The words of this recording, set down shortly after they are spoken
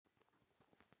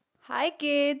Hi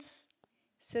kids!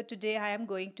 So today I am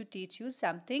going to teach you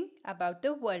something about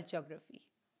the world geography.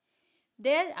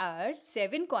 There are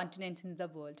 7 continents in the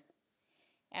world: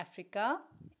 Africa,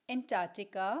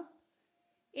 Antarctica,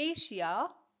 Asia,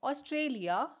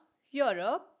 Australia,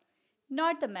 Europe,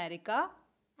 North America,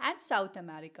 and South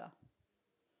America.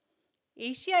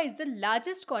 Asia is the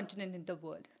largest continent in the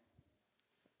world.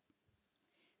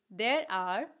 There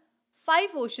are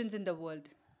 5 oceans in the world: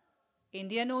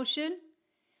 Indian Ocean,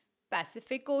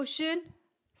 Pacific Ocean,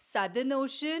 Southern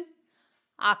Ocean,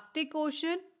 Arctic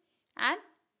Ocean, and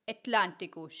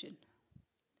Atlantic Ocean.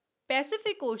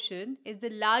 Pacific Ocean is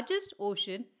the largest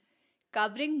ocean,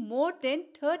 covering more than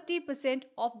 30%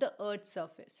 of the Earth's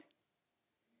surface.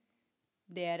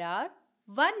 There are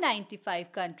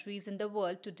 195 countries in the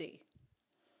world today,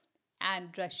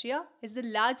 and Russia is the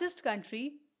largest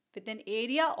country with an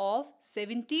area of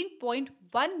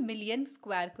 17.1 million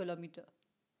square kilometer.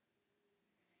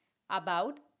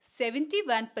 About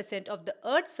 71% of the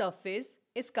Earth's surface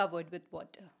is covered with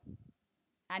water.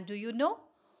 And do you know?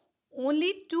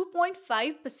 Only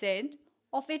 2.5%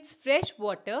 of its fresh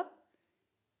water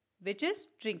which is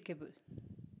drinkable.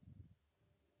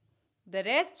 The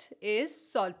rest is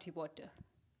salty water.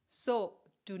 So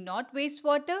do not waste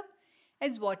water,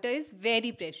 as water is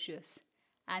very precious,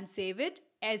 and save it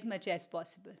as much as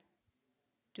possible.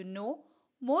 To know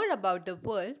more about the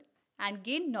world and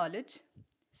gain knowledge,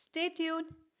 stay tuned.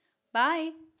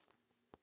 Bye.